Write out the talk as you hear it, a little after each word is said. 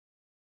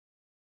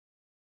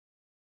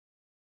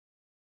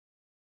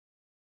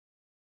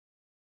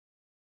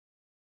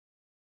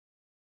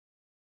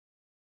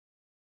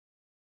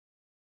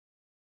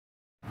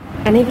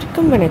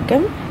அனைவருக்கும்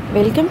வணக்கம்.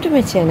 Welcome to my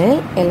channel.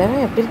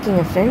 எல்லோரும் எப்படி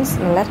இருக்கீங்க ஃப்ரெண்ட்ஸ்?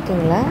 நல்லா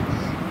இருக்கீங்களா?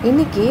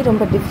 இன்றைக்கி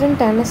ரொம்ப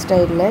டிஃப்ரெண்ட்டான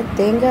ஸ்டைலில்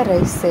தேங்காய்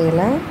ரைஸ்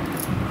செய்யலாம்.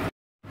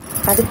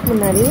 அதுக்கு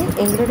முன்னாடி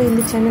எங்களோட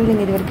இந்த சேனல்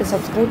நீங்கள் இது வரைக்கும்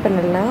சப்ஸ்கிரைப்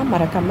பண்ணலைன்னா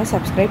மறக்காமல்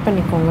சப்ஸ்கிரைப்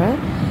பண்ணிக்கோங்க.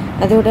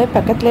 அதோட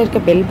பக்கத்தில்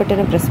இருக்க பெல்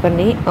பட்டனை ப்ரெஸ்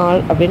பண்ணி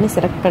ஆல் அப்படின்னு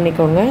செலக்ட்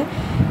பண்ணிக்கோங்க.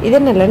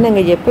 இதனால்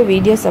நாங்கள் எப்போ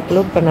வீடியோஸ்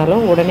அப்லோட்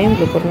பண்ணாலும் உடனே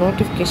உங்களுக்கு ஒரு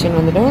நோட்டிஃபிகேஷன்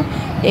வந்துடும்.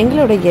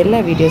 எங்களோட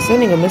எல்லா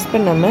வீடியோஸும் நீங்கள் மிஸ்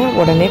பண்ணாமல்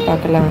உடனே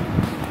பார்க்கலாம்.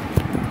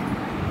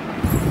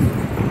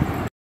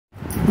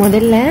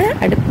 முதல்ல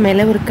அடுப்பு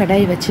மேலே ஒரு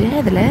கடாய் வச்சு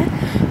அதில்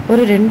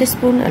ஒரு 2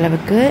 ஸ்பூன்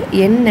அளவுக்கு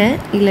எண்ணெய்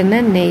இல்லைன்னா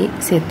நெய்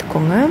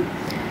சேர்த்துக்கோங்க.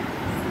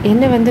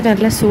 எண்ணெய் வந்து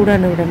நல்லா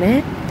சூடான உடனே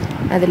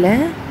அதில்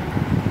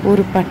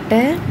ஒரு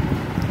பட்டை,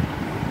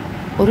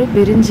 ஒரு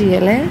பிரிஞ்சி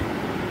இலை,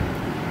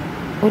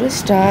 ஒரு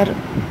ஸ்டார்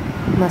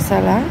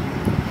மசாலா,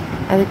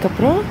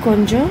 அதுக்கப்புறம்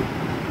கொஞ்சம்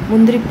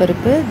முந்திரி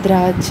பருப்பு,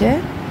 திராட்சை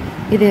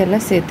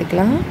இதையெல்லாம்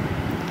சேர்த்துக்கலாம்.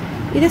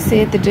 இதை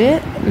சேர்த்துட்டு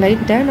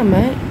லைட்டாக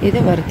நம்ம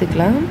இதை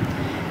வறுத்துக்கலாம்.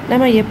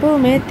 நம்ம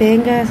எப்போவுமே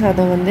தேங்காய்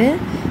சாதம் வந்து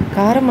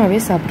காரமாகவே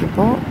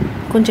சாப்பிட்ருப்போம்.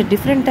 கொஞ்சம்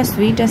டிஃப்ரெண்ட்டாக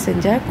ஸ்வீட்டாக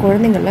செஞ்சால்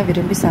குழந்தைங்கள்லாம்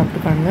விரும்பி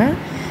சாப்பிட்டுப்பாங்க.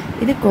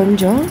 இது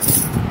கொஞ்சம்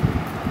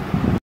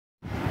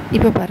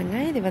இப்போ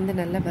பாருங்கள், இது வந்து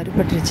நல்லா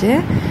வறுபட்டுருச்சு.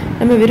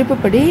 நம்ம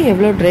விருப்பப்படி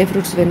எவ்வளோ ட்ரை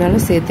ஃப்ரூட்ஸ்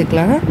வேணாலும்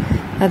சேர்த்துக்கலாம்.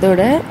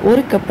 அதோட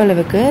ஒரு கப்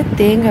அளவுக்கு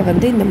தேங்காய்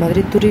வந்து இந்த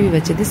மாதிரி துருவி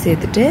வச்சது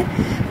சேர்த்துட்டு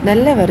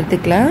நல்லா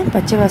வறுத்துக்கலாம்,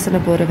 பச்சை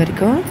வாசனை போகிற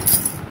வரைக்கும்.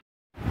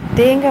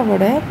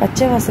 தேங்காவோட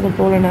பச்சை வாசனை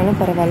போகலனாலும்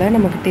பரவாயில்ல,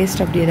 நமக்கு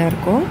டேஸ்ட் அப்படியே தான்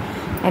இருக்கும்.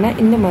 ஆனால்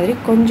இந்த மாதிரி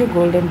கொஞ்சம்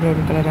கோல்டன்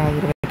ப்ரௌன் கலர்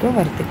ஆகிற வரைக்கும்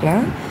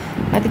வறுத்துக்கலாம்.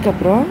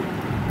 அதுக்கப்புறம்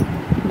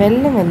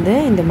வெல்லம் வந்து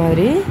இந்த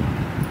மாதிரி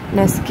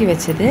நசுக்கி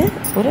வச்சது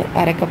ஒரு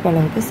அரை கப்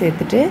அளவுக்கு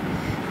சேர்த்துட்டு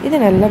இதை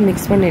நல்லா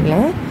மிக்ஸ்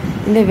பண்ணிடலாம்.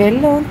 இந்த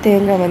வெல்லம்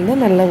தேங்காய் வந்து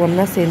நல்லா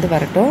ஒன்றா சேர்ந்து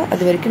வரட்டும்.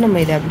 அது வரைக்கும்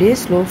நம்ம இதை அப்படியே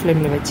ஸ்லோ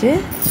ஃப்ளேமில் வச்சு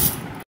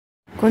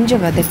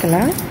கொஞ்சம்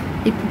வதக்கலாம்.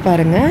 இப்போ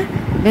பாருங்கள்,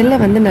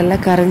 வெல்லம் வந்து நல்லா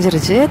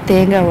கரைஞ்சிருச்சு,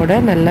 தேங்காவோட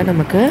நல்லா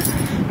நமக்கு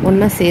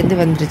ஒன்றா சேர்ந்து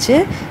வந்துருச்சு.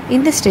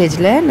 இந்த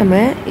ஸ்டேஜில் நம்ம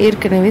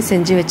ஏற்கனவே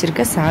செஞ்சு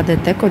வச்சுருக்க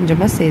சாதத்தை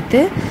கொஞ்சமாக சேர்த்து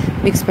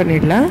மிக்ஸ்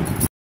பண்ணிடலாம்.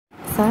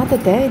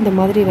 சாதத்தை இந்த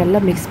மாதிரி நல்லா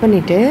மிக்ஸ்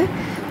பண்ணிவிட்டு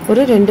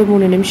ஒரு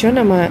 2-3 நிமிஷம்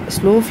நம்ம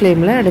ஸ்லோ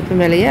ஃப்ளேமில் அடுப்பு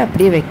மேலேயே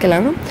அப்படியே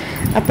வைக்கலாம்.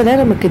 அப்போ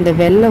தான் நமக்கு இந்த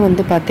வெல்லம்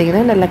வந்து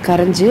பார்த்திங்கன்னா நல்லா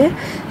கரைஞ்சி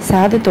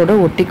சாதத்தோடு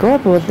ஒட்டிக்கும்.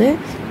 அப்போ வந்து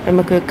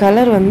நமக்கு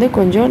கலர் வந்து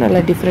கொஞ்சம்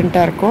நல்லா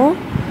டிஃப்ரெண்ட்டாக இருக்கும்.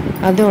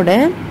 அதோட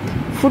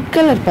ஃபுட்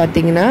கலர்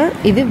பார்த்திங்கன்னா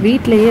இது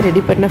வீட்டிலையே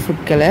ரெடி பண்ண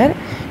ஃபுட் கலர்.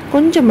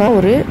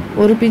 கொஞ்சமாக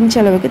ஒரு பிஞ்ச்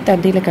அளவுக்கு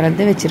தண்ணியில்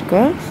கலந்து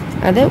வச்சுருக்கோம்.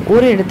 அதை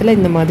ஒரு இடத்துல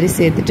இந்த மாதிரி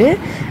சேர்த்துட்டு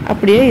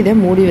அப்படியே இதை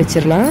மூடி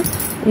வச்சிடலாம்.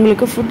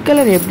 உங்களுக்கு ஃபுட்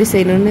கலர் எப்படி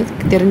செய்யணும்னு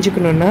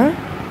தெரிஞ்சுக்கணுன்னா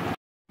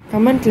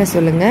கமெண்ட்டில்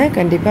சொல்லுங்கள்,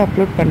 கண்டிப்பாக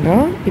அப்லோட்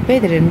பண்ணுறோம். இப்போ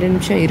இது 2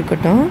 நிமிஷம்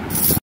இருக்கட்டும்.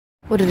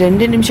 ஒரு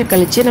 2 நிமிஷம்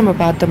கழித்து நம்ம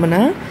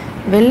பார்த்தோம்னா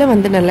வெல்லம்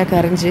வந்து நல்லா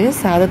கரைஞ்சி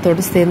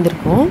சாதத்தோடு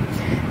சேர்ந்துருக்கும்.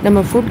 நம்ம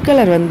ஃபுட்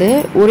கலர் வந்து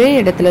ஒரே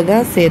இடத்துல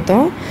தான்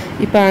சேர்த்தோம்.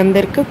 இப்போ அந்த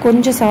இருக்க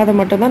கொஞ்சம் சாதம்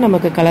மட்டும் தான்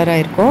நமக்கு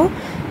கலராக இருக்கும்.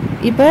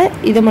 இப்போ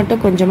இதை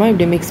மட்டும் கொஞ்சமாக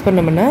இப்படி மிக்ஸ்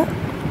பண்ணோம்னா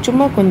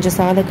சும்மா கொஞ்சம்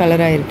சாதம்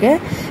கலராக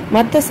இருக்குது,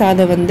 மற்ற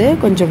சாதம் வந்து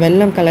கொஞ்சம்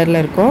வெல்லம் கலரில்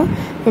இருக்கும்.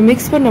 இப்போ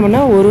மிக்ஸ்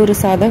பண்ணோம்னா ஒரு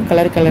சாதம்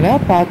கலராக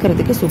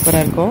பார்க்குறதுக்கு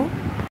சூப்பராக இருக்கும்.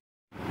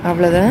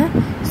 அவ்வளோதான்,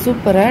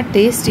 சூப்பராக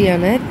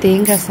டேஸ்டியான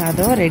தேங்காய்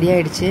சாதம் ரெடி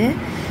ஆகிடுச்சு.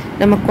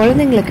 நம்ம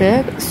குழந்தைங்களுக்கு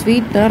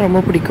ஸ்வீட் தான் ரொம்ப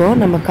பிடிக்கும்.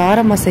 நம்ம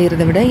காரமாக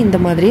செய்கிறத விட இந்த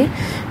மாதிரி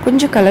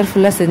கொஞ்சம்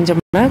கலர்ஃபுல்லாக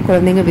செஞ்சோம்னா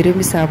குழந்தைங்க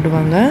விரும்பி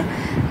சாப்பிடுவாங்க.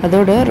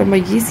 அதோட ரொம்ப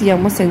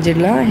ஈஸியாகவும்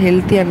செஞ்சிடலாம்,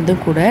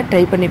 ஹெல்த்தியானதும் கூட.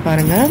 ட்ரை பண்ணி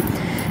பாருங்கள்.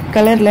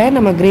 கலரில்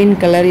நம்ம க்ரீன்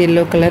கலர்,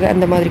 எல்லோ கலர்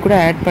அந்த மாதிரி கூட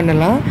ஆட்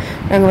பண்ணலாம்.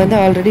 நாங்கள் வந்து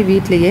ஆல்ரெடி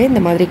வீட்லேயே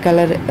இந்த மாதிரி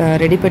கலர்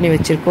ரெடி பண்ணி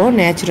வச்சுருக்கோம்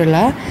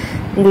நேச்சுரலாக.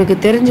 உங்களுக்கு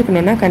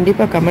தெரிஞ்சுக்கணுன்னா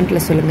கண்டிப்பாக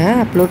கமெண்ட்டில் சொல்லுங்கள்,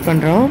 அப்லோட்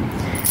பண்ணுறோம்.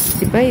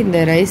 இப்போ இந்த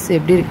ரைஸ்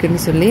எப்படி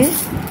இருக்குன்னு சொல்லி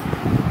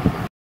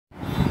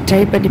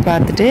ட்ரை பண்ணி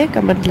பார்த்துட்டு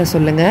கமெண்ட்டில்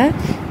சொல்லுங்கள்.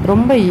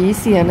 ரொம்ப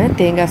ஈஸியான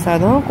தேங்காய்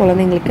சாதம்,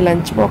 குழந்தைங்களுக்கு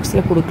லஞ்ச்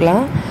பாக்ஸில்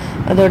கொடுக்கலாம்.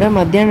 அதோட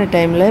மத்தியான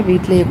டைமில்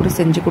வீட்டிலையே கூட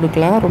செஞ்சு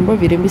கொடுக்கலாம். ரொம்ப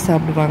விரும்பி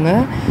சாப்பிடுவாங்க.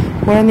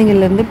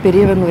 குழந்தைங்கள்லேருந்து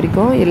பெரியவங்க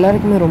வரைக்கும்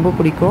எல்லாருக்குமே ரொம்ப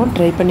பிடிக்கும்.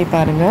 ட்ரை பண்ணி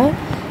பாருங்கள்.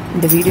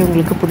 இந்த வீடியோ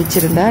உங்களுக்கு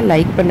பிடிச்சிருந்தா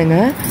லைக்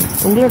பண்ணுங்கள்,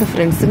 உங்களோட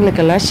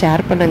ஃப்ரெண்ட்ஸுங்களுக்கெல்லாம்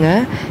ஷேர்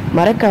பண்ணுங்கள்.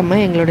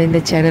 மறக்காமல் எங்களோட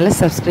இந்த சேனலை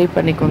சப்ஸ்கிரைப்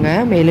பண்ணிக்கோங்க.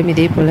 மேலும்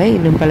இதே போல்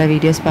இன்னும் பல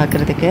வீடியோஸ்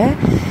பார்க்குறதுக்கு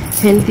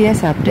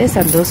ஹெல்த்தியாக சாப்பிட்டு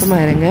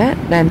சந்தோஷமாக இருங்க.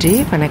 நன்றி,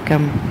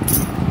 வணக்கம்.